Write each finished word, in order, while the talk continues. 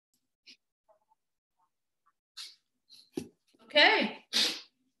Okay,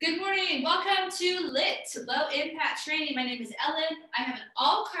 good morning. Welcome to LIT, Low Impact Training. My name is Ellen. I have an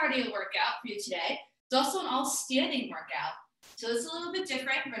all cardio workout for you today. It's also an all standing workout. So it's a little bit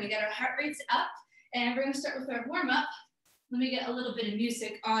different. We're gonna get our heart rates up and we're gonna start with our warm up. Let me get a little bit of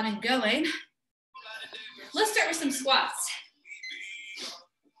music on and going. Let's start with some squats.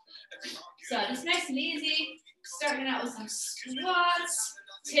 So just nice and easy, starting out with some squats.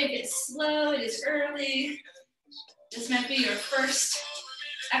 Take it slow, it is early. This might be your first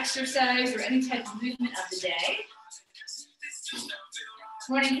exercise or any type of movement of the day.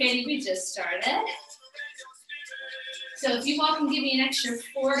 Morning, Katie, we just started. So if you all can give me an extra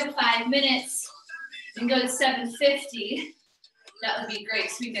 4 to 5 minutes and go to 7:50, that would be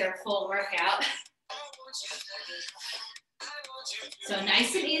great so we can get our full workout. So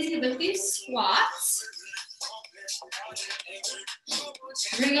nice and easy with these squats.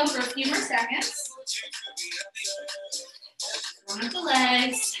 We're gonna go for a few more seconds. Warm up the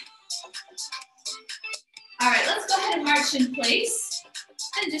legs. All right, let's go ahead and march in place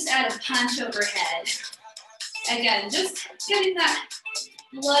and just add a punch overhead. Again, just getting that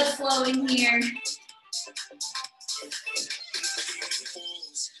blood flowing here.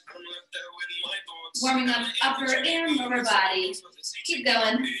 Warming up upper and lower body. Keep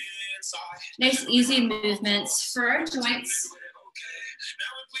going. Nice, easy movements for our joints.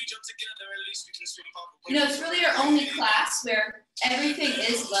 You know, it's really our only class where everything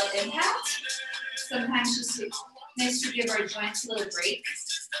is low impact. Sometimes just nice to give our joints a little break.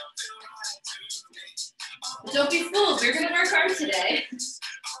 But don't be fooled, we're gonna work hard today.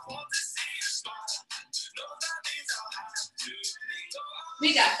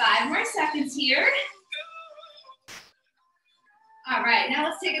 We got 5 more seconds here. All right, now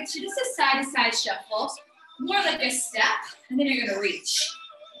let's take it to just a side-to-side shuffle, more like a step, and then you're gonna reach.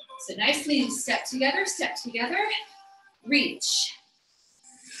 So nice and easy, step together, reach.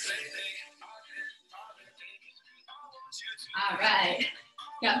 All right,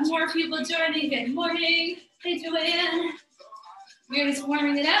 got more people joining, good morning. Hey, Joanne. We're just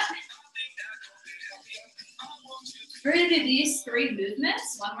warming it up. We're gonna do these 3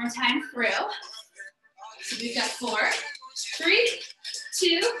 movements one more time through. So we've got 4, 3,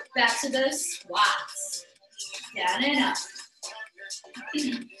 2, back to those squats. Down and up.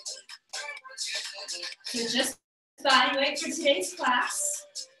 So just body weight for today's class.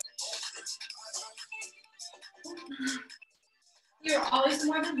 You're always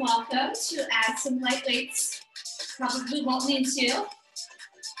more than welcome to add some light weights. Probably won't need to,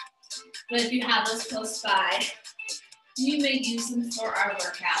 but if you have those close by, you may use them for our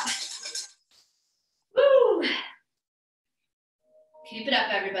workout. Woo! Keep it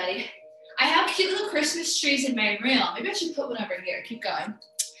up, everybody. I have cute little Christmas trees in my room. Maybe I should put one over here. Keep going.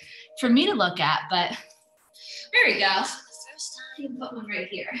 For me to look at, but there we go. You can put one right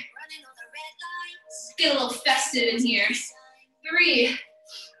here. Get a little festive in here. 3,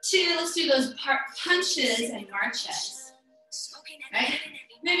 2, let's do those punches and marches. Right?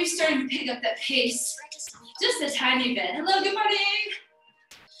 Maybe starting to pick up that pace just a tiny bit. Hello, good morning.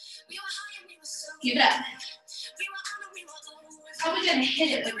 Keep it up. Probably gonna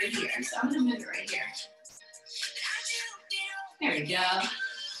hit it over here, so I'm gonna move it right here. There we go.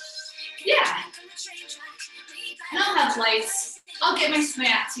 Yeah. And I'll have lights. I'll get my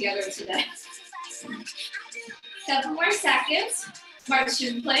mat together today. Couple more seconds. March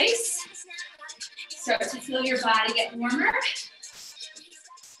in place. Start to feel your body get warmer.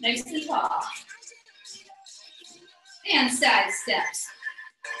 Nice and tall. And side steps.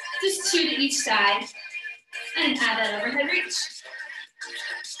 Just 2 to each side. And add that overhead reach.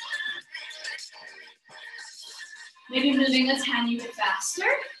 Maybe moving a tiny bit faster.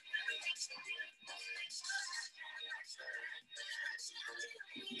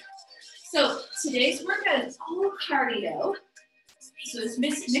 So today's workout is all cardio. So it's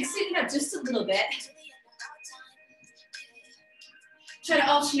mixing it up just a little bit. Try to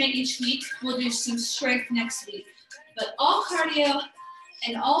alternate each week. We'll do some strength next week. But all cardio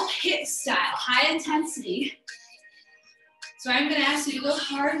and all HIIT style, high intensity. So I'm gonna ask you to go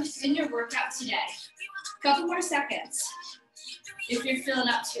hard in your workout today. Couple more seconds if you're feeling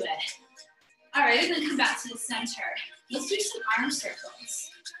up to it. All right, and then come back to the center. Let's do some arm circles.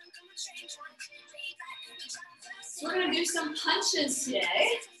 So we're gonna do some punches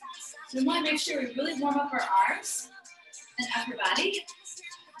today. So we wanna make sure we really warm up our arms and upper body.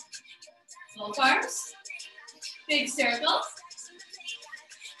 Both arms, big circles.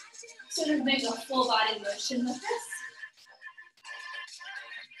 Sort of make a full body motion with this.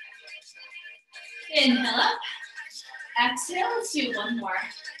 Inhale up, exhale, let's do one more.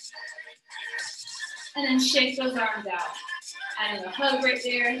 And then shake those arms out. Adding a hug right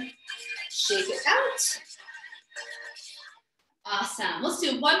there. Shake it out. Awesome. Let's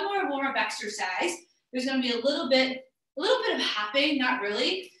do one more warm-up exercise. There's going to be a little bit of hopping, not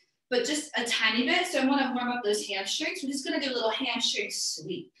really, but just a tiny bit. So I want to warm up those hamstrings. We're just going to do a little hamstring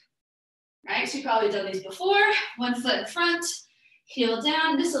sweep. Right? So you've probably done these before. One foot in front, heel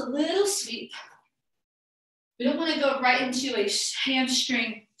down, just a little sweep. We don't want to go right into a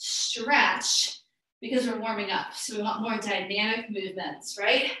hamstring stretch because we're warming up. So we want more dynamic movements,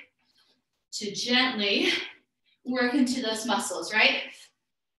 right? To gently work into those muscles, right?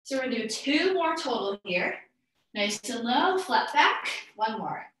 So we're gonna do 2 more total here. Nice and low, flat back. 1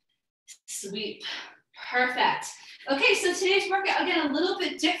 more. Sweep. Perfect. Okay, so today's workout, again, a little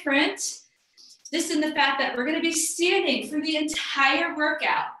bit different. This in the fact that we're gonna be standing for the entire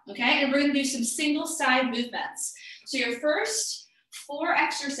workout, okay? And we're gonna do some single side movements. So your first 4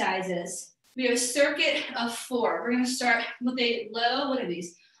 exercises, we have a circuit of 4. We're gonna start with a low, what are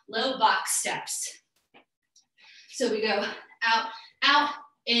these? Low box steps. So we go out, out,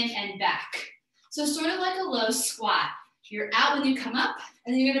 in, and back. So sort of like a low squat. You're out when you come up,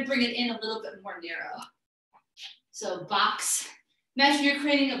 and then you're gonna bring it in a little bit more narrow. So box, imagine you're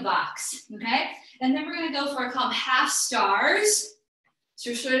creating a box, okay? And then we're gonna go for called half stars. So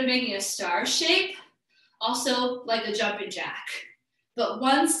you're sort of making a star shape, also like a jumping jack, but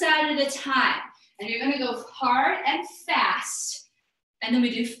one side at a time. And you're gonna go hard and fast, and then we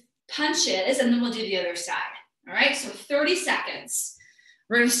do punches, and then we'll do the other side. All right, so 30 seconds.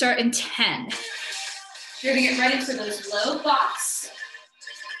 We're gonna start in 10. You're gonna get ready for those low box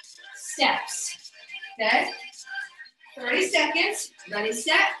steps, okay? 30 seconds, ready,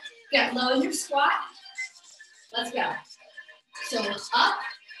 set, get low in your squat. Let's go. So up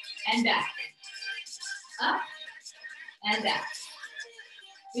and back, up and back.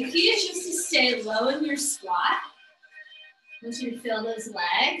 The key is just to stay low in your squat. Once you feel those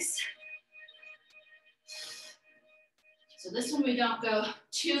legs. So this one we don't go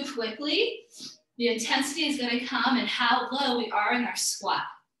too quickly. The intensity is going to come in how low we are in our squat.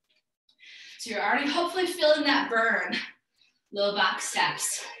 So you're already hopefully feeling that burn. Low box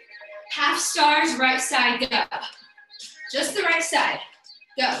steps. Half stars, right side, go. Just the right side,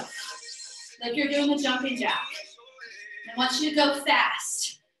 go. Like you're doing a jumping jack. I want you to go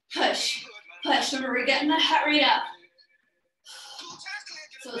fast. Push, push. Remember, we're getting the heart rate up.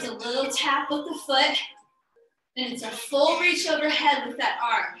 So it's a little tap with the foot. And it's a full reach overhead with that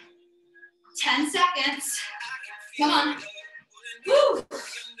arm. 10 seconds. Come on. Woo.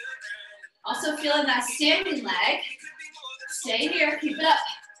 Also feeling that standing leg. Stay here, keep it up.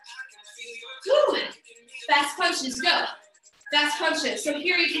 Woo. Fast punches, go. Fast punches. So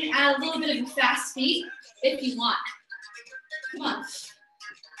here you can add a little bit of a fast beat if you want. Come on.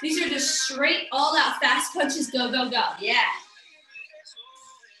 These are just straight, all out fast punches, go, go, go. Yeah.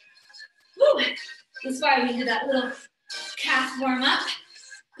 Woo. That's why we did that little calf warm up.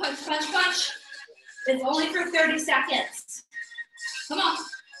 Punch, punch, punch. It's only for 30 seconds. Come on.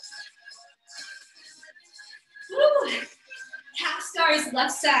 Woo. Half stars,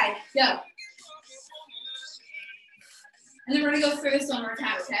 left side, go. And then we're gonna go through this one more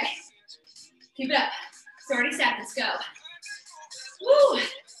time, okay? Keep it up, 30 seconds, go. Woo.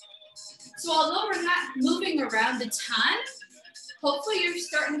 So although we're not moving around a ton, hopefully you're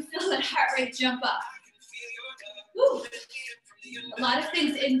starting to feel that heart rate jump up. Woo. A lot of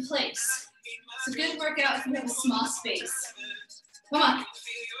things in place. It's a good workout if you have a small space. Come on.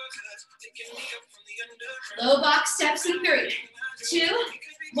 Low box steps in 3, 2,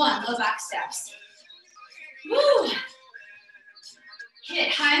 1. Low box steps. Woo.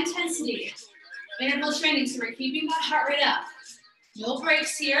 Hit high intensity. Interval training, so we're keeping that heart rate up. No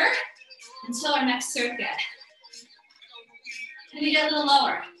breaks here until our next circuit. And you get a little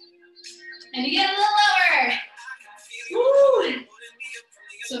lower. And you get a little lower. Woo.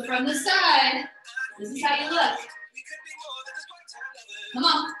 So from the side, this is how you look. Come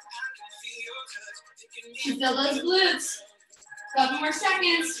on. You feel those glutes. Couple more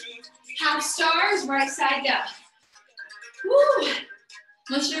seconds. Half stars, right side, go. Woo.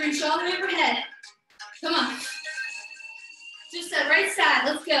 Want you to reach all the way overhead. Come on. Just that right side,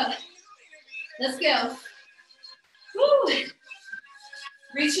 let's go. Let's go. Woo.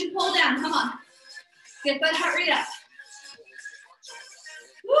 Reach and pull down, come on. Get that heart rate up.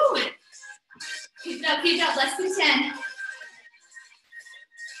 Woo. Keep it up, less than 10.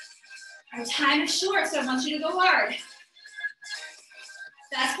 Our time is short, so I want you to go hard.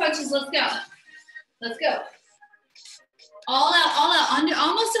 Fast punches, let's go. Let's go. All out, under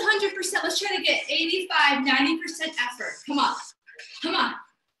almost 100%. Let's try to get 85, 90% effort. Come on, come on.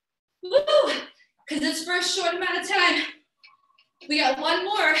 Woo, because it's for a short amount of time. We got one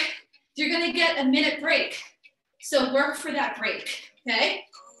more. You're gonna get a minute break. So work for that break, okay?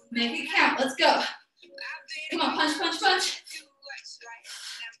 Make it count, let's go. Come on, punch, punch, punch.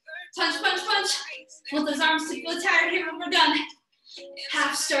 Punch, punch, punch. Want those arms to feel tired here when we're done.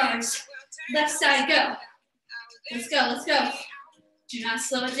 Half stars. Left side, go. Let's go, let's go. Do not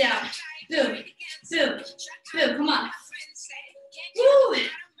slow it down. Boom, boom, boom, come on. Woo!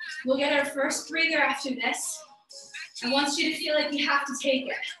 We'll get our first breather after this. I want you to feel like you have to take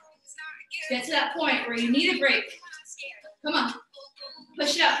it. Get to that point where you need a break. Come on.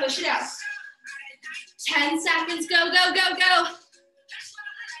 Push it out, push it out. 10 seconds, go, go, go, go.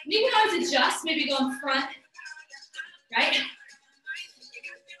 You can always adjust, maybe go in front, right?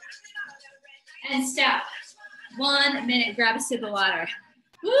 And stop. 1 minute, grab a sip of water.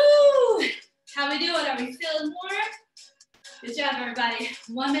 Woo! How we doing? Are we feeling more? Good job, everybody.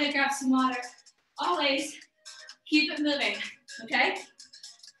 1 minute, grab some water. Always keep it moving, okay?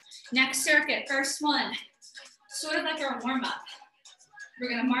 Next circuit, first one, sort of like our warm-up. We're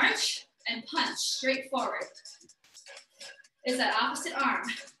gonna march and punch straight forward. Is that opposite arm.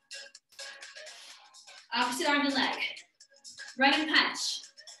 Opposite arm and leg. Run and punch,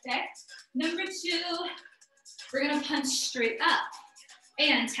 okay? Number 2, we're gonna punch straight up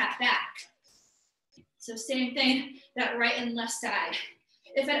and tap back. So same thing, that right and left side.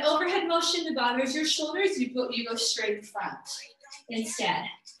 If an overhead motion bothers your shoulders, you go straight in front instead.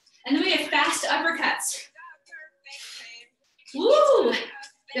 And then we have fast uppercuts. Woo!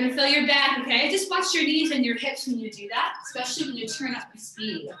 Gonna fill your back, okay? Just watch your knees and your hips when you do that, especially when you turn up the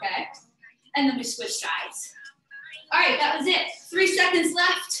speed, okay? And then we switch sides. All right, that was it. 3 seconds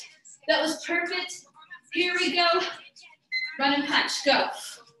left. That was perfect. Here we go. Run and punch, go.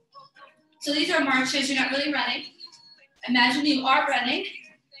 So these are marches, you're not really running. Imagine you are running.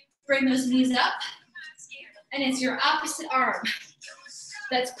 Bring those knees up. And it's your opposite arm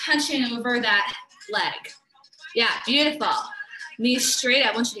that's punching over that leg. Yeah, beautiful. Knees straight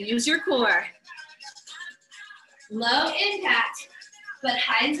up. I want you to use your core. Low impact, but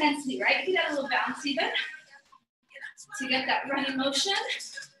high intensity, right? Get that little bounce even to get that running motion,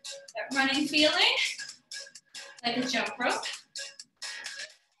 that running feeling, like a jump rope.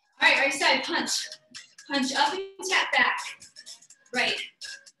 All right, right side, punch. Punch up and tap back. Right.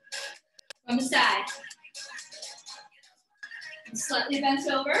 From the side. And slightly bent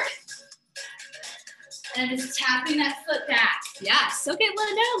over. And just tapping that foot back. Yes, okay,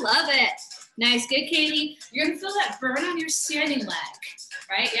 Linda, love it. Nice, good, Katie. You're gonna feel that burn on your standing leg,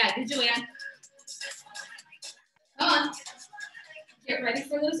 right? Yeah, good, Joanne. Come on. Get ready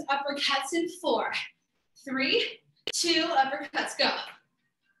for those uppercuts in 4, 3, 2, uppercuts, go.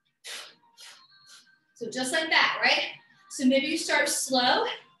 So just like that, right? So maybe you start slow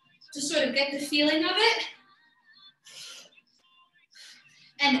to sort of get the feeling of it.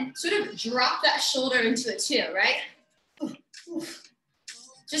 And sort of drop that shoulder into it too, right?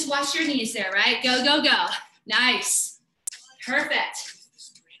 Just watch your knees there, right? Go, go, go. Nice. Perfect.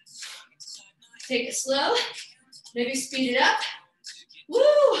 Take it slow. Maybe speed it up.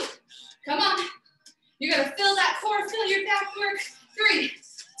 Woo! Come on. You're gonna feel that core, feel your back work. 3,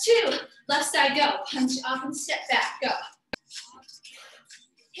 2, left side, go. Punch up and step back, go.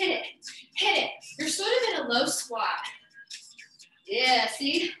 Hit it, hit it. You're sort of in a low squat. Yeah,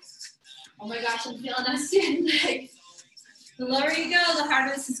 see? Oh my gosh, I'm feeling that standing leg. The lower you go, the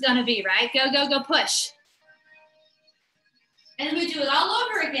harder this is gonna be, right? Go, go, go, push. And then we do it all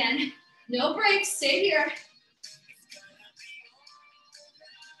over again. No breaks, stay here.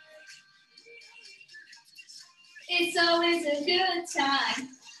 It's always a good time.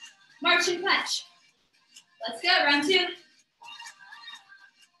 March and punch. Let's go, round 2.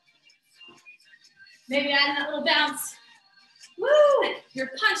 Maybe add that little bounce. Woo! You're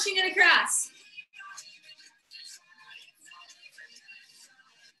punching it across.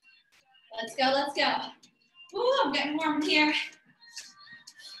 Let's go, let's go. Woo, I'm getting warm here.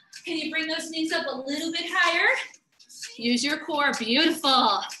 Can you bring those knees up a little bit higher? Use your core,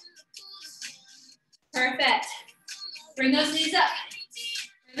 beautiful. Perfect. Bring those knees up.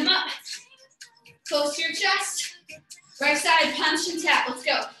 Bring them up. Close to your chest. Right side, punch and tap, let's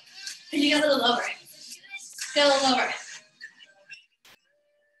go. Can you get a little lower? Get a little lower.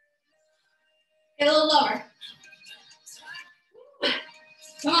 Get a little lower.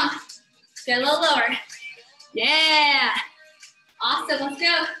 Come on. Get a little lower. Yeah. Awesome. Let's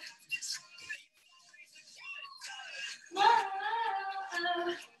go.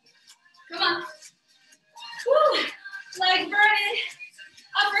 Come on. Woo. Leg burning.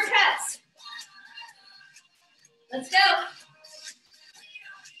 Uppercuts. Let's go.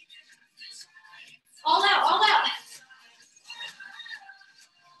 All out, all out.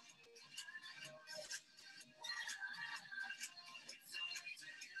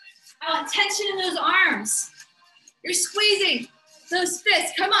 those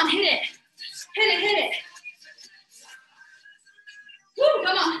fists. Come on, hit it. Hit it, hit it. Woo,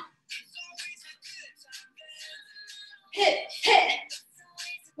 come on. Hit, hit.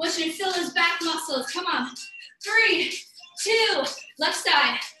 Want you to feel those back muscles. Come on. 3, 2, left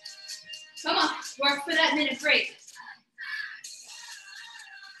side. Come on, work for that minute break.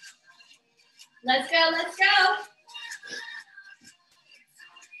 Let's go, let's go.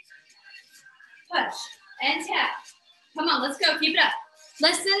 Push and tap. Come on, let's go, keep it up.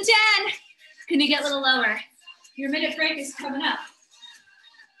 Less than 10. Can you get a little lower? Your minute break is coming up.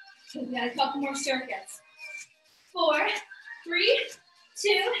 We got a couple more circuits. 4, 3,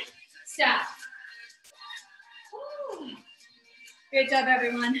 2, stop. Woo. Great job,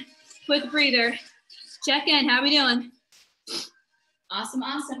 everyone. Quick breather. Check in, how we doing? Awesome,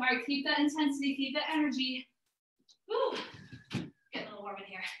 awesome. All right, keep that intensity, keep that energy. Woo. Get a little warm in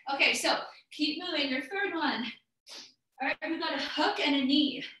here. Okay, so keep moving, your third one. All right, we've got a hook and a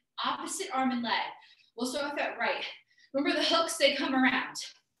knee. Opposite arm and leg. We'll start with that right. Remember the hooks, they come around.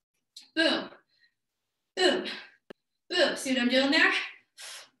 Boom, boom, boom. See what I'm doing there?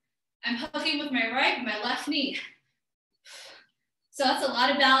 I'm hooking with my right and my left knee. So that's a lot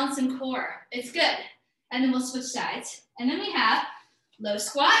of balance and core. It's good. And then we'll switch sides. And then we have low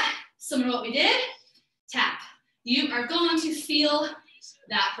squat, similar to what we did. Tap. You are going to feel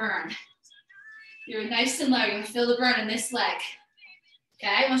that burn. You're nice and low. You're going to feel the burn in this leg.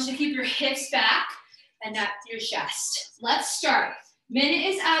 Okay, I want you to keep your hips back and not your chest. Let's start. Minute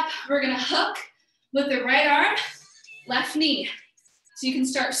is up. We're gonna hook with the right arm, left knee. So you can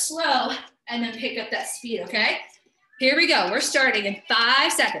start slow and then pick up that speed, okay? Here we go. We're starting in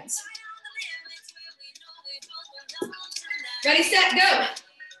 5 seconds. Ready, set, go.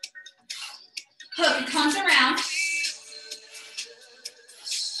 Hook, it comes around.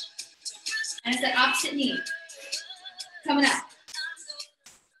 And it's that opposite knee. Coming up.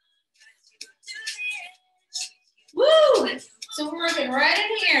 Woo! So we're working right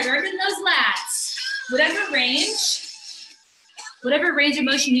in here, working those lats. Whatever range of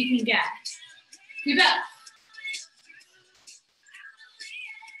motion you can get. Keep up.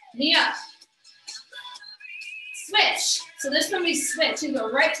 Knee up. Switch. So this one we switch and go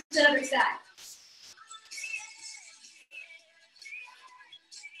right to the other side.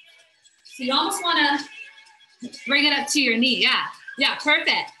 So you almost want to bring it up to your knee. Yeah,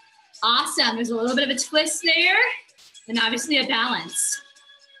 perfect. Awesome. There's a little bit of a twist there. And obviously a balance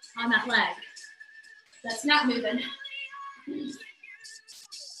on that leg. That's not moving.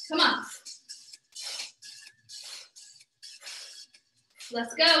 Come on.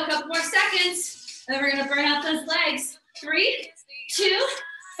 Let's go, a couple more seconds. And then we're gonna burn out those legs. 3, 2,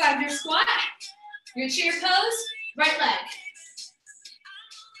 5 your squat. Your chair pose, right leg.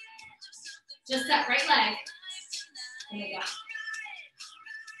 Just that right leg. There you go.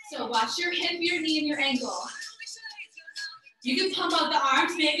 So watch your hip, your knee, and your ankle. You can pump out the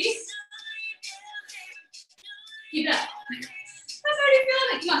arms, maybe. Keep it up. I'm already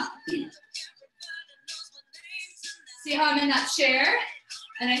feeling it. Come on. See how I'm in that chair?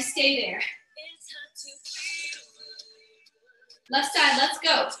 And I stay there. Left side, let's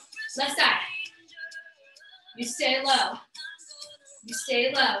go. Left side. You stay low. You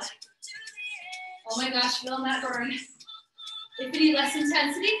stay low. Oh my gosh, feeling that burn. If you need less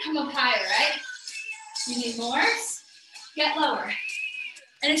intensity, come up higher, right? You need more? Get lower.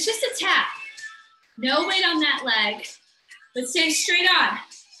 And it's just a tap. No weight on that leg, but stay straight on.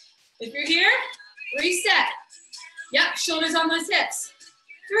 If you're here, reset. Yep, shoulders on those hips.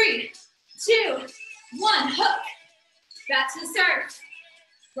 3, 2, 1, hook. Back to the start.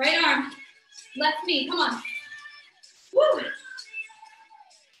 Right arm, left knee, come on. Woo.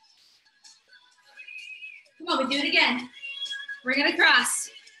 Come on, we do it again. Bring it across.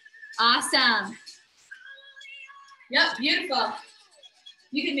 Awesome. Yep, beautiful.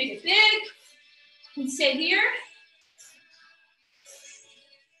 You can make it big. You can stay here.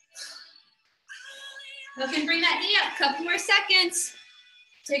 Hook and bring that knee up. Couple more seconds.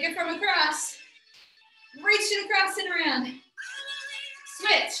 Take it from across. Reach it across and around.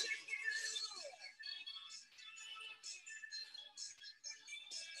 Switch.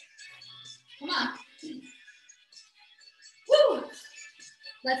 Come on. Woo!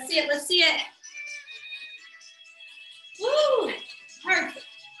 Let's see it, let's see it. Woo! Heart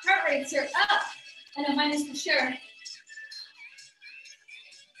rates are up. I know mine is for sure.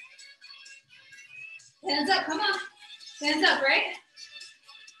 Hands up, come on. Hands up, right?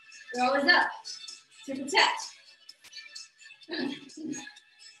 They're always up to protect.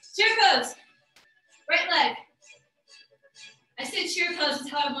 Cheer pose. Right leg. I say cheer pose is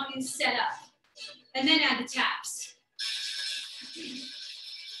how I want you to set up. And then add the taps.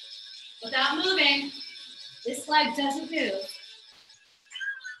 Without moving, this leg doesn't move.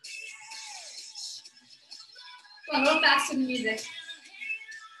 Go a little faster than music.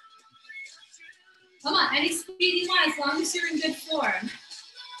 Come on, any speed you want, as long as you're in good form.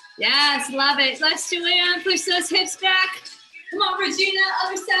 Yes, love it. Let's do it. Push those hips back. Come on, Regina,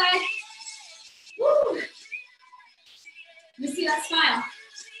 other side. Woo. Let me see that smile.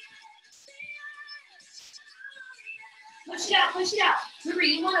 Push it out, push it out. Remember,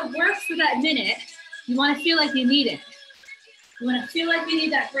 you want to work for that minute. You want to feel like you need it. You want to feel like you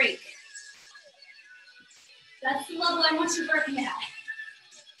need that break. That's the level I want you working at.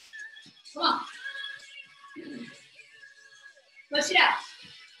 Come on. Push it out.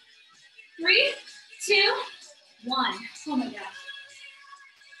 3, 2, 1. Oh my gosh.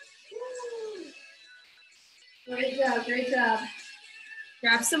 Woo. Great job, great job.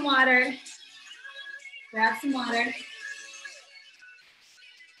 Grab some water. Grab some water.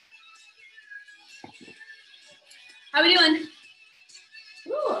 How we doing?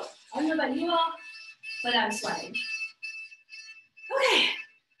 Ooh, I don't know about you all, but I'm sweating. Okay,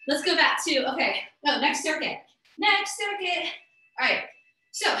 let's go back to, next circuit. Next circuit. All right,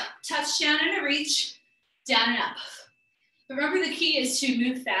 so touch down and a reach, down and up. But remember, the key is to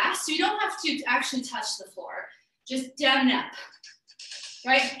move fast, so you don't have to actually touch the floor. Just down and up,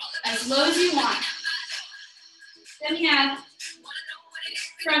 right? As low as you want. Then we have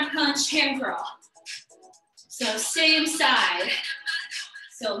front punch, hand curl. So same side.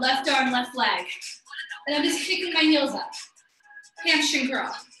 So left arm, left leg. And I'm just kicking my heels up. Hamstring curl.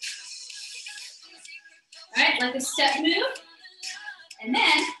 All right, like a step move. And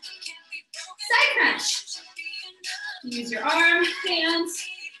then side crunch. Use your arm, hands,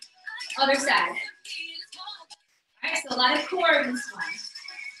 other side. All right, so a lot of core in this one.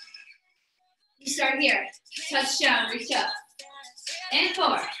 You start here. Touch down, reach up. And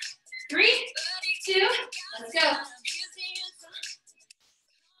 4, 3, 2, let's go.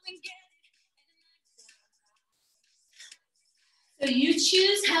 So you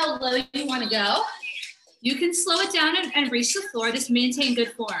choose how low you want to go. You can slow it down and reach the floor. Just maintain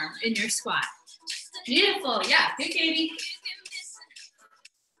good form in your squat. Beautiful, yeah, good baby.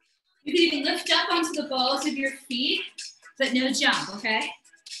 You can even lift up onto the balls of your feet, but no jump, okay?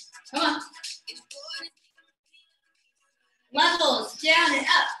 Come on. Levels, down and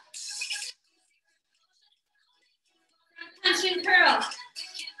up. Punch and curl.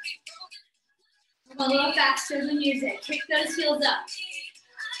 A little faster than music. Kick those heels up.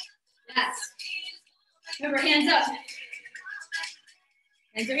 Yes. Remember, hands up.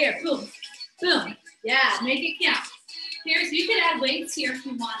 Hands are here. Boom. Boom. Yeah, make it count. Here's, you can add weights here if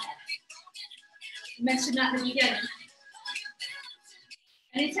you want it. I mentioned that in the beginning.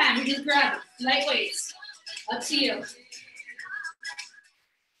 Anytime, you just grab it. Light weights. Up to you.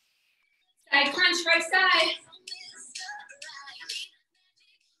 Side crunch, right side.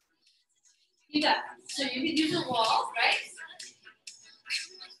 You got it. So you can use a wall, right?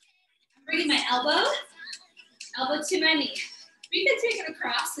 I'm bringing my elbow to my knee. You can take it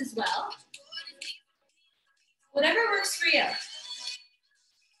across as well. Whatever works for you.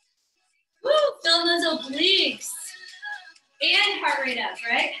 Woo, fill those obliques. And heart rate up,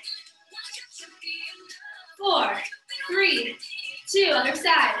 right? 4, 3, 2, other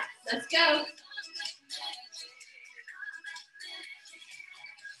side. Let's go.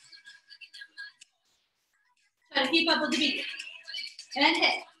 Try to keep up with the beat. And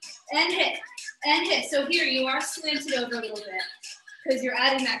hit, and hit, and hit. So here you are slanted over a little bit because you're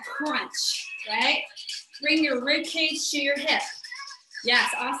adding that crunch, right? Bring your rib cage to your hip.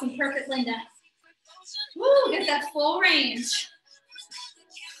 Yes, awesome, perfect, Linda. Woo, get that full range.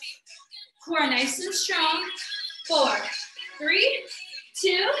 Core nice and strong. 4, 3,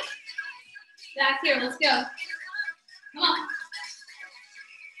 2. Back here, let's go. Come on.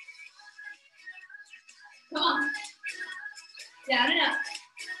 Come on. Down and up.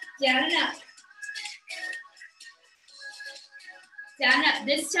 Down and up. Down and up.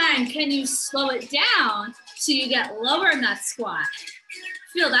 This time, can you slow it down so you get lower in that squat?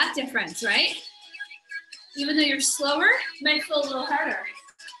 Feel that difference, right? Even though you're slower, it might feel a little harder.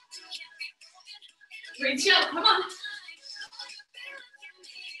 Reach up, come on.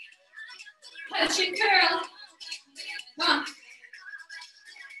 Punch and curl. Come on.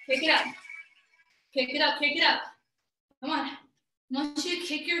 Pick it up. Pick it up, pick it up. Come on. I want you to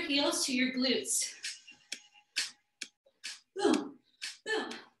kick your heels to your glutes. Boom, boom.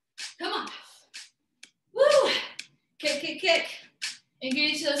 Come on. Woo. Kick, kick, kick.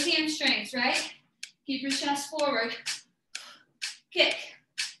 Engage those hamstrings, right? Keep your chest forward. Kick.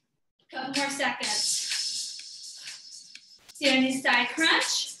 Couple more seconds. Standing side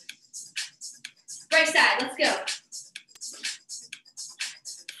crunch. Right side, let's go.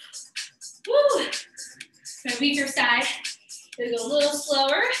 Woo! My weaker side, gonna go a little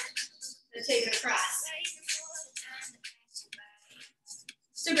slower, then take it across.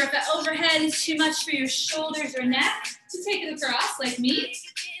 So if that overhead is too much for your shoulders or neck, to take it across like me.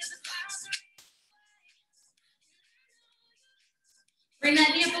 Bring that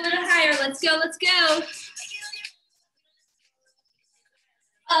knee up a little higher, let's go, let's go.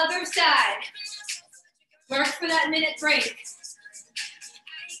 Other side. Work for that minute break.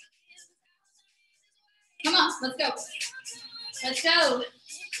 Come on, let's go. Let's go.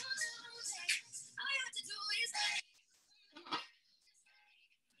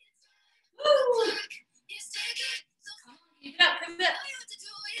 Woo. Keep it up, keep it up.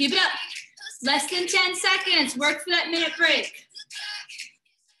 Keep it up. Less than 10 seconds. Work for that minute break.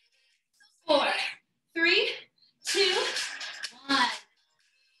 4, 3, 2, 1.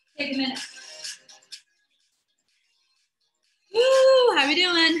 Take a minute. Woo, how we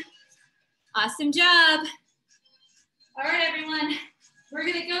doing? Awesome job. All right, everyone. We're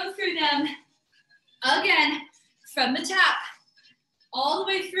gonna go through them again from the top all the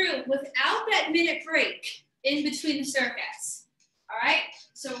way through without that minute break in between the circuits. All right,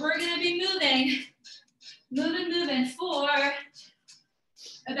 so we're gonna be moving for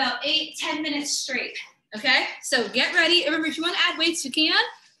about 8-10 minutes straight, okay? So get ready. Remember, if you wanna add weights, you can.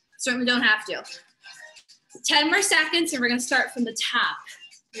 Certainly don't have to. 10 more seconds, and we're gonna start from the top.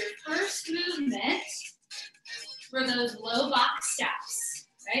 Your first movement for those low box steps,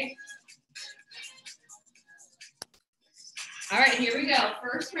 right? All right, here we go.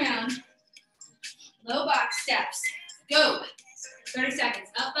 First round, low box steps. Go. 30 seconds.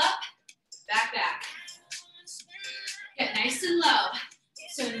 Up, up, back, back. Get nice and low.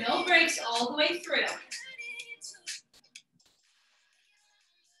 So no breaks all the way through.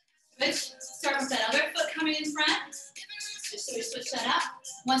 Switch. Start with that other foot coming in front. Just so we switch that up.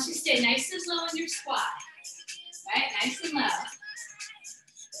 Once you stay nice and low in your squat. Right, nice and low.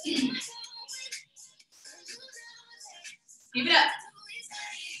 Keep it up.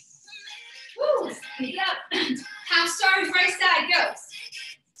 Woo, keep it up. Half stars, right side, go.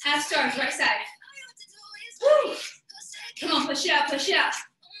 Half stars, right side. Woo. Come on, push it out, push it out.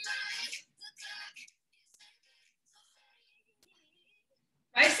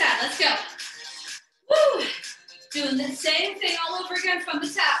 Right side, let's go. Woo. Doing the same thing all over again from the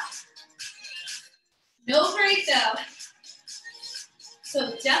top. No break though.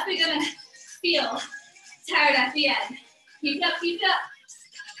 So definitely gonna feel tired at the end. Keep it up, keep it up.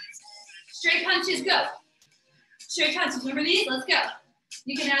 Straight punches, go. Straight punches, remember these? Let's go.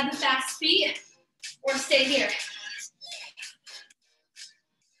 You can add the fast feet or stay here.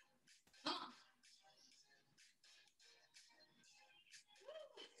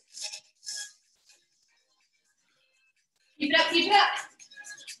 Keep it up, keep it up.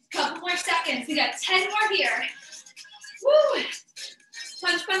 Couple more seconds. We got 10 more here. Woo!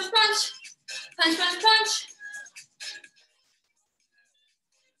 Punch, punch, punch. Punch, punch, punch.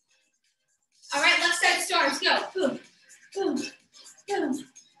 All right, left side stars, go. Boom, boom, boom,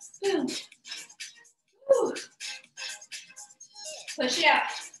 boom. Woo. Push it out.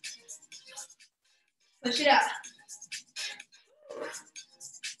 Push it up.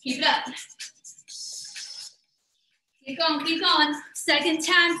 Keep it up. Keep going, keep going. Second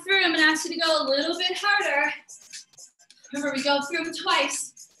time through, I'm gonna ask you to go a little bit harder. Remember, we go through them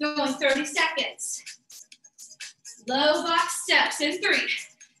twice. Going 30 seconds. Low box steps in 3,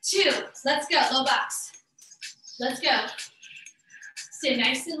 2, let's go, low box. Let's go. Stay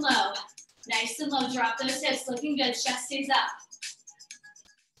nice and low. Nice and low, drop those hips, looking good, chest stays up.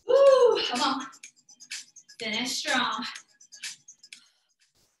 Woo, come on. Finish strong.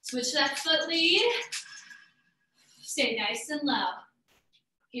 Switch that foot lead. Stay nice and low.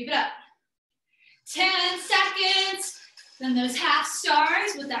 Keep it up. 10 seconds. Then those half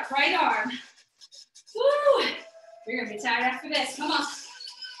stars with that right arm. Woo! You're gonna be tired after this. Come on.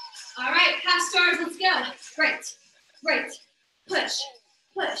 All right, half stars, let's go. Great, great. Push,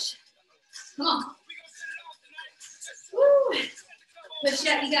 push. Come on. Woo! Push it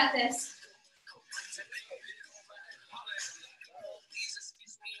out, you got this.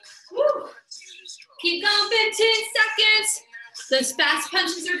 Woo! Keep going, 15 seconds. Those fast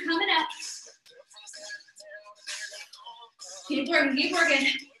punches are coming up. Keep working, keep working.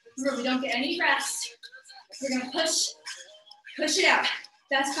 Remember, we don't get any rest. We're gonna push it out.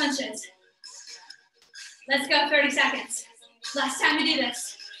 Fast punches. Let's go, 30 seconds. Last time we do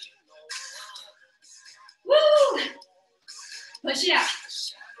this. Woo! Push it out.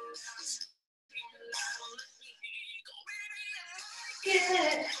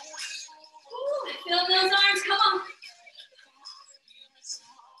 Good. Ooh, feel those arms, come on.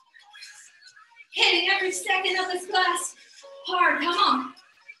 Hitting every second of this class hard, come on.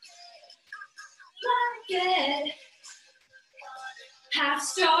 Good. Half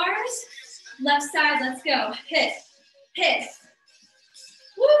stars, left side, let's go. Hit, hit.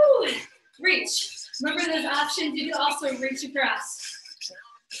 Woo! Reach. Remember those options, you can also reach across.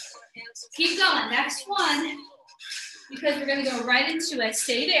 Keep going, next one, because we're gonna go right into it.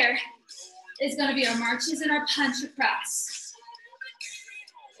 Stay there. Is gonna be our marches and our punch across.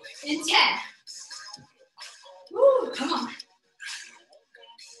 In 10. Woo, come on.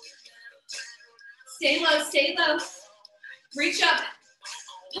 Stay low, stay low. Reach up,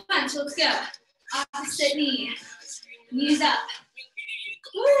 punch, let's go. Opposite knee, knees up.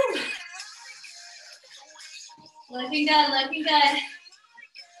 Woo. Looking good, looking good.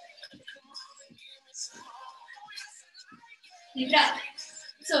 Keep it up.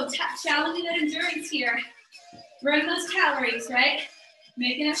 So challenging that endurance here. Burn those calories, right?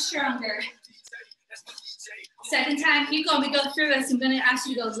 Making us stronger. Second time, keep going. We go through this. I'm going to ask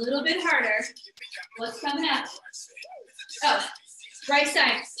you to go a little bit harder. What's coming up? Oh, right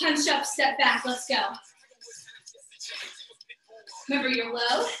side. Punch up, step back. Let's go. Remember, you're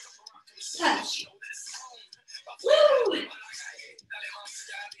low. Punch. Woo!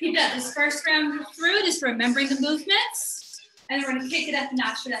 Keep it up. This first round through, just remembering the movements. And then we're going to kick it up a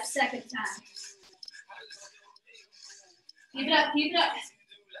notch for that second time. Keep it up, keep it up.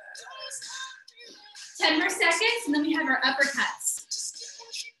 10 more seconds, and then we have our uppercuts.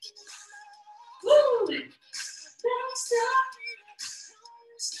 Woo! Don't stop.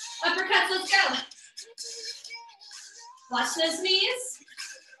 Uppercuts, let's go. Watch those knees,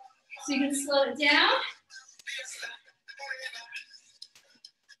 so you can slow it down.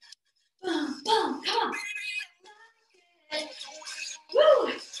 Boom, boom, come on.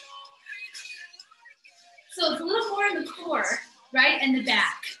 Woo! So it's a little more in the core, right, and the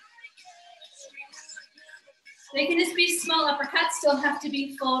back. They can just be small uppercuts, don't have to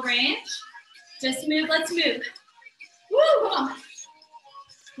be full range. Just move, let's move. Woo, come on.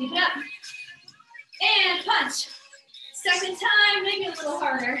 Keep it up. And punch. Second time, maybe a little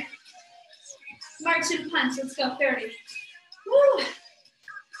harder. March and punch, let's go, 30. Woo.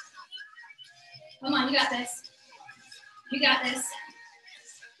 Come on, you got this. You got this.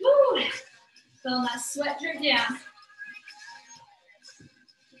 Woo. Feeling that sweat drip down.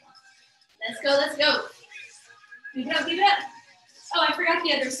 Let's go, let's go. Keep it up, keep it up. Oh, I forgot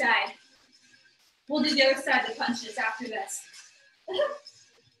the other side. We'll do the other side of the punches after this.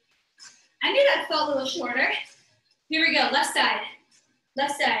 I knew that felt a little shorter. Here we go, left side.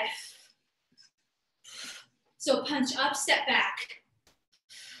 Left side. So punch up, step back.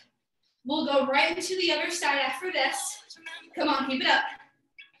 We'll go right into the other side after this. Come on, keep it up.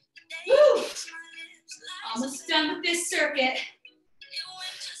 Woo! Almost done with this circuit.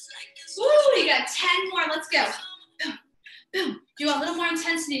 Woo, you got 10 more, let's go. Boom, boom. Do you want a little more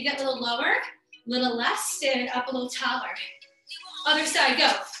intensity? You get a little lower, a little less, stand up a little taller. Other side, go.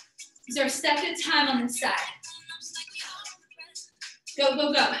 This is our second time on this side. Go,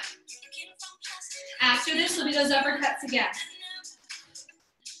 go, go. After this will be those uppercuts again.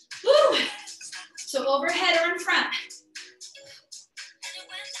 Woo! So overhead or in front.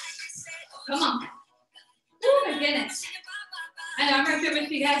 Come on. Oh my goodness. I know, I'm right there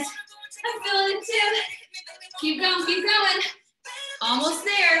with you guys. I'm feeling it too. Keep going, keep going. Almost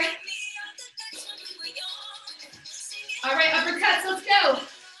there. All right, uppercuts, let's go.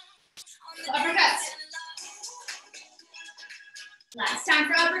 Uppercuts. Last time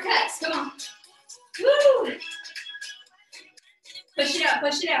for uppercuts, come on. Woo! Push it out,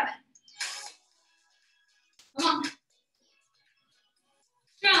 push it out. Come on.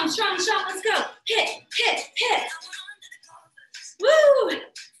 Strong, strong, strong, let's go. Hit, hit, hit. Woo!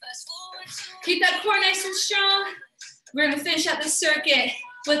 Keep that core nice and strong. We're gonna finish up this circuit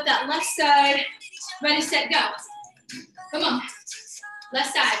with that left side. Ready, set, go. Come on.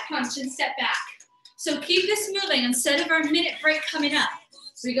 Left side, punch and step back. So keep this moving instead of our minute break coming up.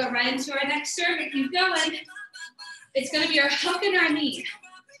 We go right into our next circuit, keep going. It's gonna be our hook and our knee.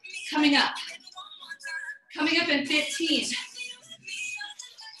 Coming up. Coming up in 15.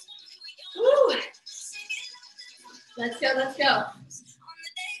 Woo! Let's go, let's go.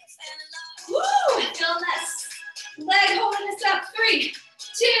 Woo! Feel this leg holding us up. 3,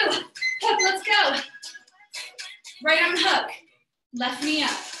 2, hook, let's go. Right arm hook, left knee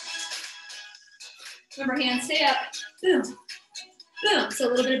up. Remember, hands stay up. Boom, boom. So a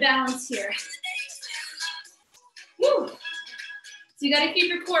little bit of balance here. Woo! So you gotta keep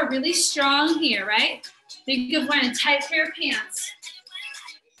your core really strong here, right? Think of wearing a tight pair of pants.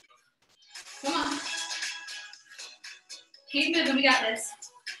 Keep moving, we got this.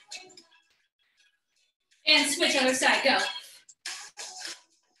 And switch other side, go.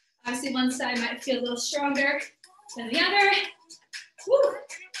 Obviously one side might feel a little stronger than the other. Woo.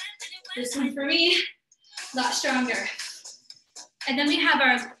 This one for me, a lot stronger. And then we have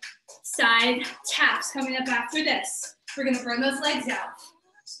our side taps coming up after this. We're gonna burn those legs out.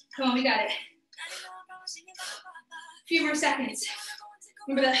 Come on, we got it. A few more seconds.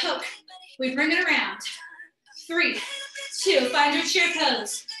 Remember that hook. We bring it around. 3, 2, find your chair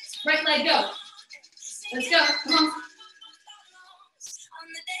pose. Right leg, go. Let's go, come on.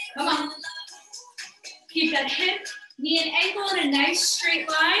 Come on. Keep that hip, knee, and ankle in a nice straight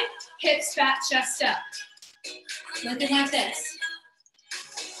line. Hips back, chest up. Looking like this.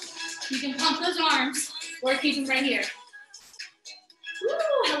 You can pump those arms or keep them right here. Woo,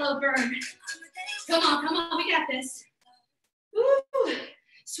 hello, burn. Come on, we got this. Woo.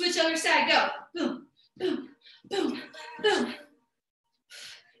 Switch other side, go. Boom, boom, boom, boom.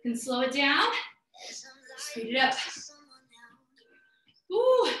 You can slow it down, speed it up.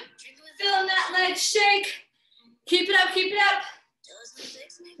 Woo, feeling that leg shake. Keep it up, keep it up.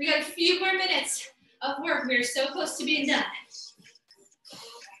 We got a few more minutes of work. We're so close to being done.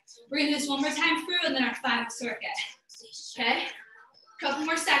 We're gonna do this one more time through and then our final circuit. Okay? Couple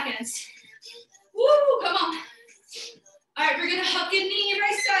more seconds. Woo, come on. All right, we're gonna hook and knee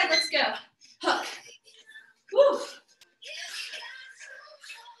right side. Let's go. Hook. Woo.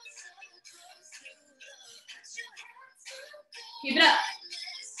 Keep it up.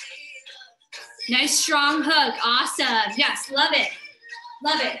 Nice strong hook. Awesome. Yes, love it.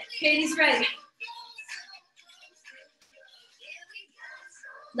 Love it. Katie's ready.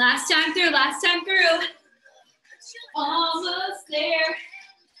 Last time through, last time through. Almost there.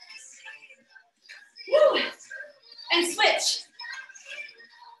 Woo. And switch.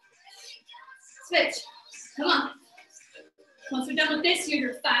 Switch. Come on. Once we're done with this, you're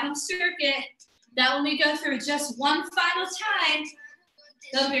your final circuit. That when we go through just one final time,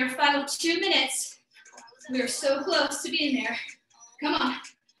 that'll be our final 2 minutes. We are so close to being there. Come on.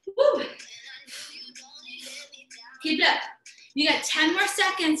 Woo. Keep it up. You got 10 more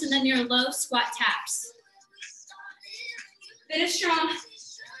seconds and then your low squat taps. Finish strong.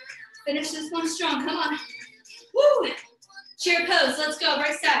 Finish this one strong. Come on. Woo. Chair pose. Let's go.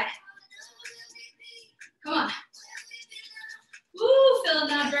 Right side. Come on. Woo. Feeling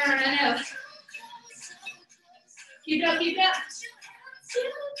that burn. I know. Keep it up. Keep it up.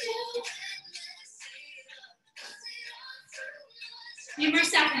 Few more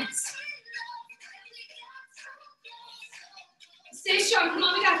seconds. Stay strong. Come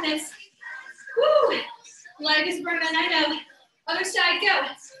on, we got this. Woo! Leg is burning, I know. Other side, go.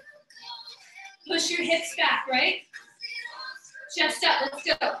 Push your hips back, right? Chest up, let's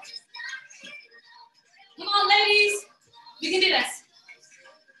go. Come on, ladies. You can do this.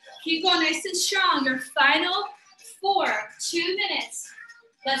 Keep going nice and strong. Your final 4, 2 minutes.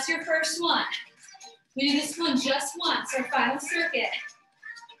 That's your first one. We do this one just once, our final circuit.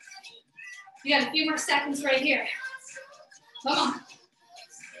 You got a few more seconds right here. Come on.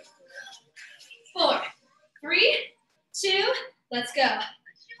 4, 3, 2, let's go.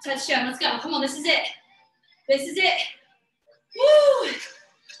 Touchdown, let's go. Come on, this is it. This is it. Woo!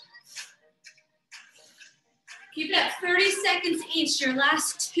 Keep it up, 30 seconds each, your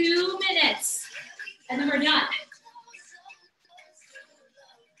last 2 minutes. And then we're done.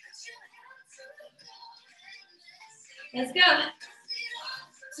 Let's go.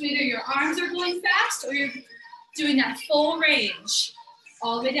 So either your arms are going fast or you're doing that full range.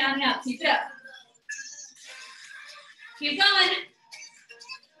 All the way down and up. Keep it up. Keep going.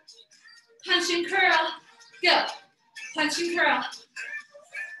 Punch and curl. Go. Punch and curl.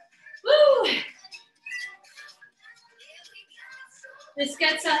 Woo! This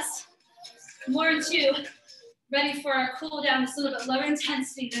gets us more into ready for our cool down. It's a little bit lower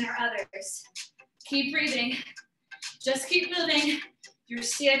intensity than our others. Keep breathing. Just keep moving. Your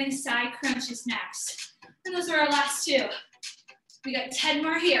standing side crunches next. And those are our last 2. We got 10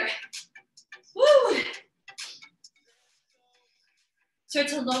 more here. Woo! Start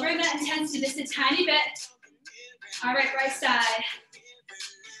to lower that intensity just a tiny bit. All right, right side.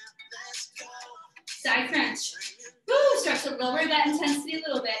 Side crunch. Woo! Start to lower that intensity a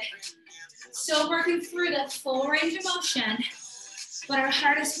little bit. Still working through the full range of motion, but our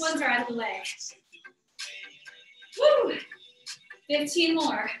hardest ones are out of the way. Woo! 15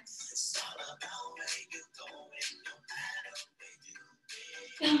 more.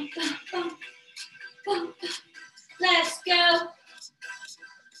 Boom, boom, boom, boom, boom. Let's go.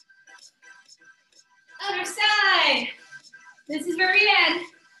 Other side. This is where we end.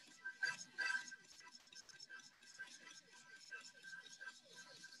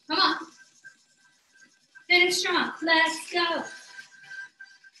 Come on. Finish strong. Let's go.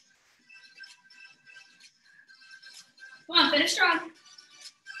 Come on, finish strong.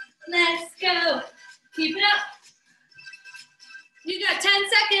 Let's go. Keep it up. You got 10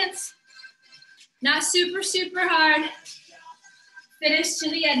 seconds. Not super, super hard. Finish to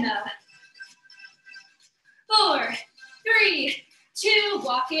the end though. 4, 3, 2,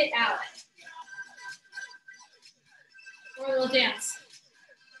 walk it out. Or a little dance.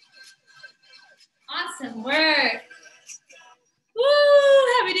 Awesome work. Woo,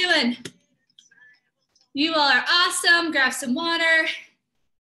 how we doing? You all are awesome. Grab some water.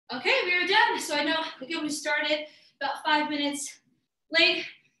 Okay, we are done. So I know, again, we started about 5 minutes late.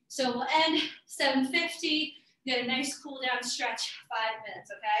 So we'll end 7:50. Get a nice cool down stretch, 5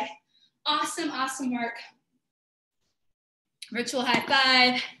 minutes, okay? Awesome, awesome work. Virtual high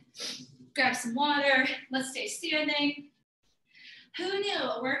five. Grab some water. Let's stay standing. Who knew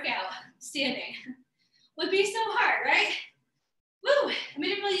a workout standing would be so hard, right? Woo, and we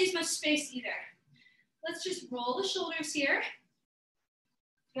didn't really use much space either. Let's just roll the shoulders here.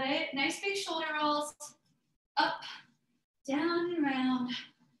 Good, nice big shoulder rolls. Up, down, and around.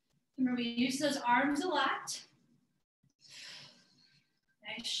 Remember, we use those arms a lot.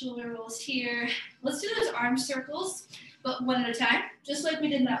 Nice shoulder rolls here. Let's do those arm circles, but one at a time, just like we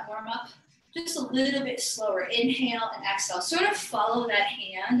did in that warm up. Just a little bit slower. Inhale and exhale. Sort of follow that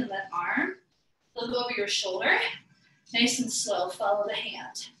hand and that arm. Look over your shoulder. Nice and slow, follow the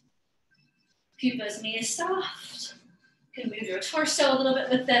hand. Keep those knees soft. You can move your torso a little bit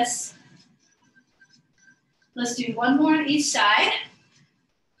with this. Let's do one more on each side.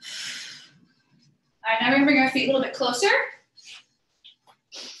 All right, now we're gonna bring our feet a little bit closer.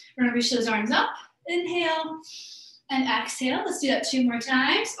 We're gonna reach those arms up. Inhale and exhale. Let's do that 2 more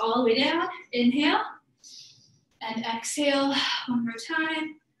times. All the way down. Inhale and exhale. 1 more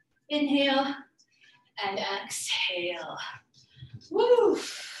time. Inhale and exhale. Woo!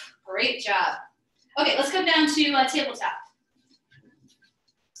 Great job. Okay, let's come down to tabletop.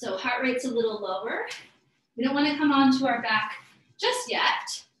 So heart rate's a little lower. We don't want to come onto our back just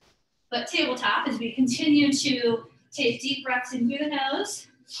yet, but tabletop as we continue to take deep breaths in through the nose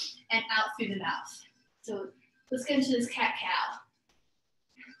and out through the mouth. So let's get into this cat-cow.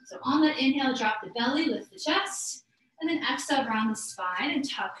 So on that inhale, drop the belly, lift the chest, and then exhale around the spine and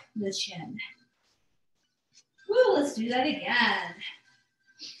tuck the chin. Woo, let's do that again.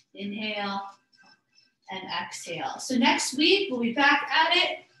 Inhale and exhale. So next week, we'll be back at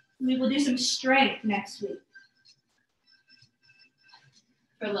it. We will do some strength next week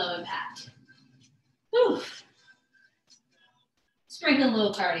for low impact. Woo. Sprinkle a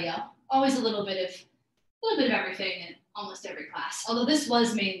little cardio. Always a little bit of everything in almost every class. Although this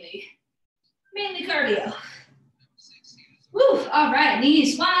was mainly cardio. Woo, all right,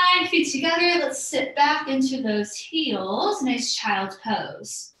 knees wide, feet together. Let's sit back into those heels. Nice child's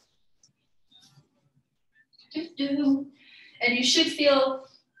pose. And you should feel,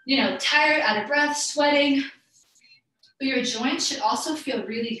 tired, out of breath, sweating. But your joints should also feel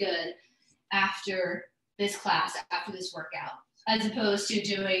really good after this class, after this workout, as opposed to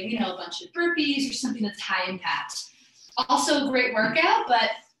doing, a bunch of burpees or something that's high impact. Also a great workout,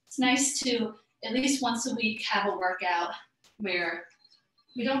 but it's nice to at least once a week have a workout where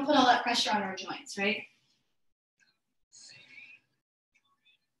we don't put all that pressure on our joints, right?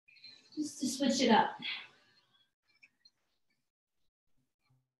 Just to switch it up.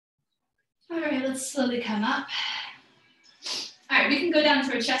 All right, let's slowly come up. All right, we can go down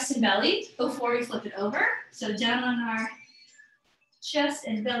to our chest and belly before we flip it over. So down on our chest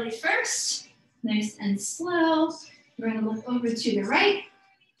and belly first, nice and slow. We're gonna look over to the right.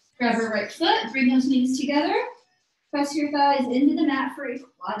 Grab our right foot, bring those knees together. Press your thighs into the mat for a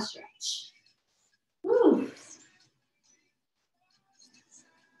quad stretch. Woo.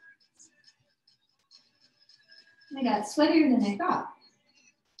 I got sweatier than I thought.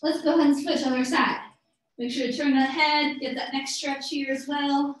 Let's go ahead and switch on our side. Make sure to turn that head, get that neck stretch here as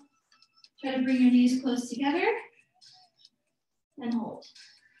well. Try to bring your knees close together and hold.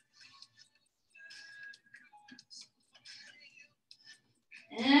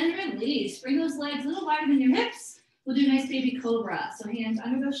 And release. Bring those legs a little wider than your hips. We'll do a nice baby cobra. So hands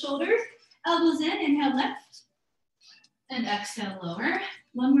under those shoulders, elbows in, inhale left, and exhale lower.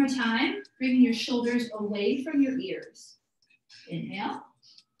 One more time, bringing your shoulders away from your ears. Inhale.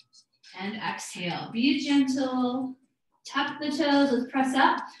 And exhale. Be gentle. Tuck the toes. Let's press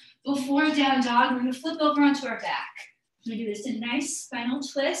up. Before down dog, we're going to flip over onto our back. We're going to do this in a nice spinal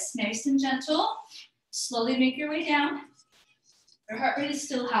twist, nice and gentle. Slowly make your way down. Your heart rate is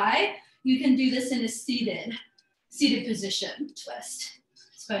still high. You can do this in a seated position twist.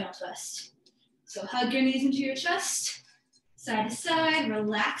 spinal twist. So hug your knees into your chest, side to side,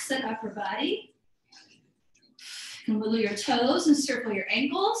 relax that upper body. You can wiggle your toes and circle your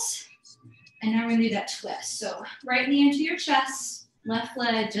ankles. And now we're gonna do that twist. So right knee into your chest, left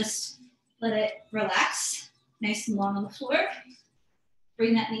leg, just let it relax, nice and long on the floor.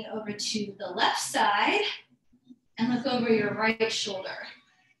 Bring that knee over to the left side and look over your right shoulder.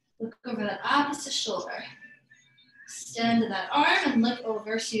 Look over that opposite shoulder. Extend that arm and look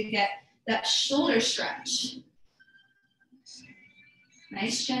over so you get that shoulder stretch.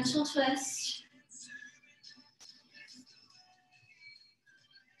 Nice gentle twist.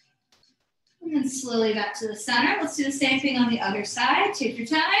 And then slowly back to the center. Let's do the same thing on the other side. Take your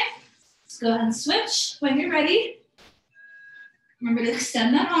time. Let's go ahead and switch when you're ready. Remember to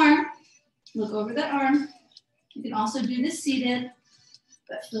extend that arm. Look over that arm. You can also do this seated,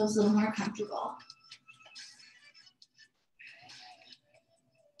 but feels a little more comfortable.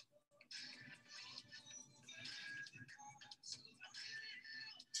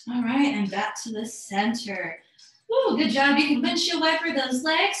 All right, and back to the center. Woo, good job. You can windshield wiper those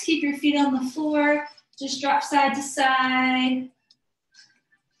legs. Keep your feet on the floor. Just drop side to side.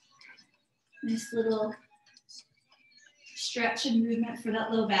 Nice little stretch and movement for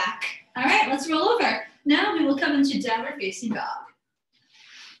that low back. All right, let's roll over. Now we will come into downward facing dog.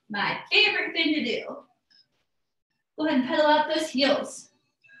 My favorite thing to do. Go ahead and pedal out those heels.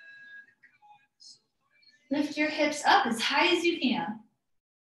 Lift your hips up as high as you can.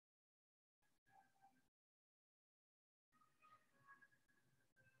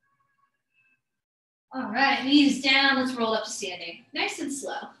 All right, knees down, let's roll up to standing. Nice and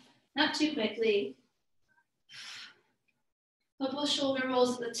slow, not too quickly. Couple shoulder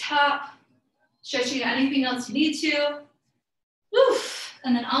rolls at the top, stretching out anything else you need to. Woof.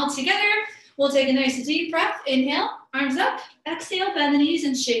 And then all together, we'll take a nice deep breath. Inhale, arms up, exhale, bend the knees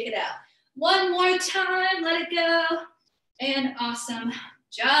and shake it out. One more time, let it go. And awesome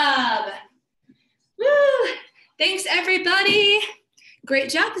job. Woo. Thanks everybody. Great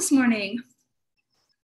job this morning.